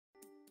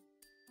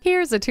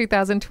Here's a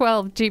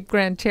 2012 Jeep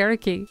Grand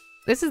Cherokee.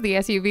 This is the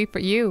SUV for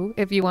you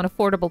if you want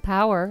affordable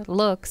power,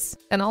 looks,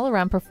 and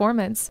all-around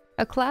performance.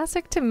 A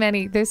classic to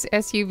many, this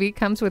SUV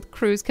comes with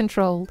cruise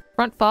control,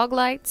 front fog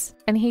lights,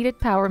 and heated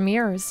power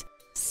mirrors.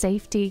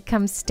 Safety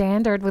comes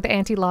standard with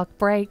anti-lock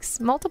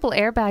brakes, multiple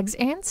airbags,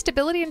 and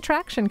stability and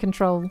traction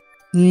control.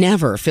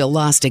 Never feel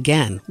lost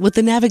again with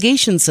the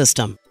navigation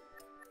system.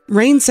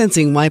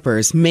 Rain-sensing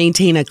wipers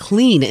maintain a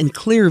clean and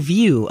clear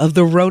view of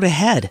the road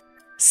ahead.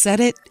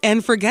 Set it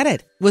and forget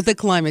it with the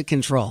climate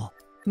control.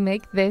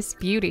 Make this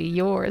beauty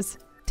yours.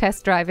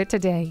 Test drive it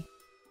today.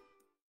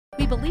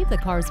 We believe the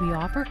cars we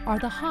offer are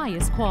the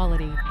highest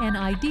quality and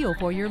ideal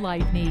for your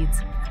life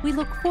needs. We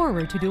look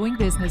forward to doing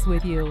business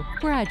with you.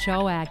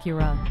 Bradshaw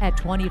Acura at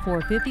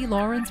 2450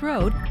 Lawrence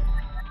Road,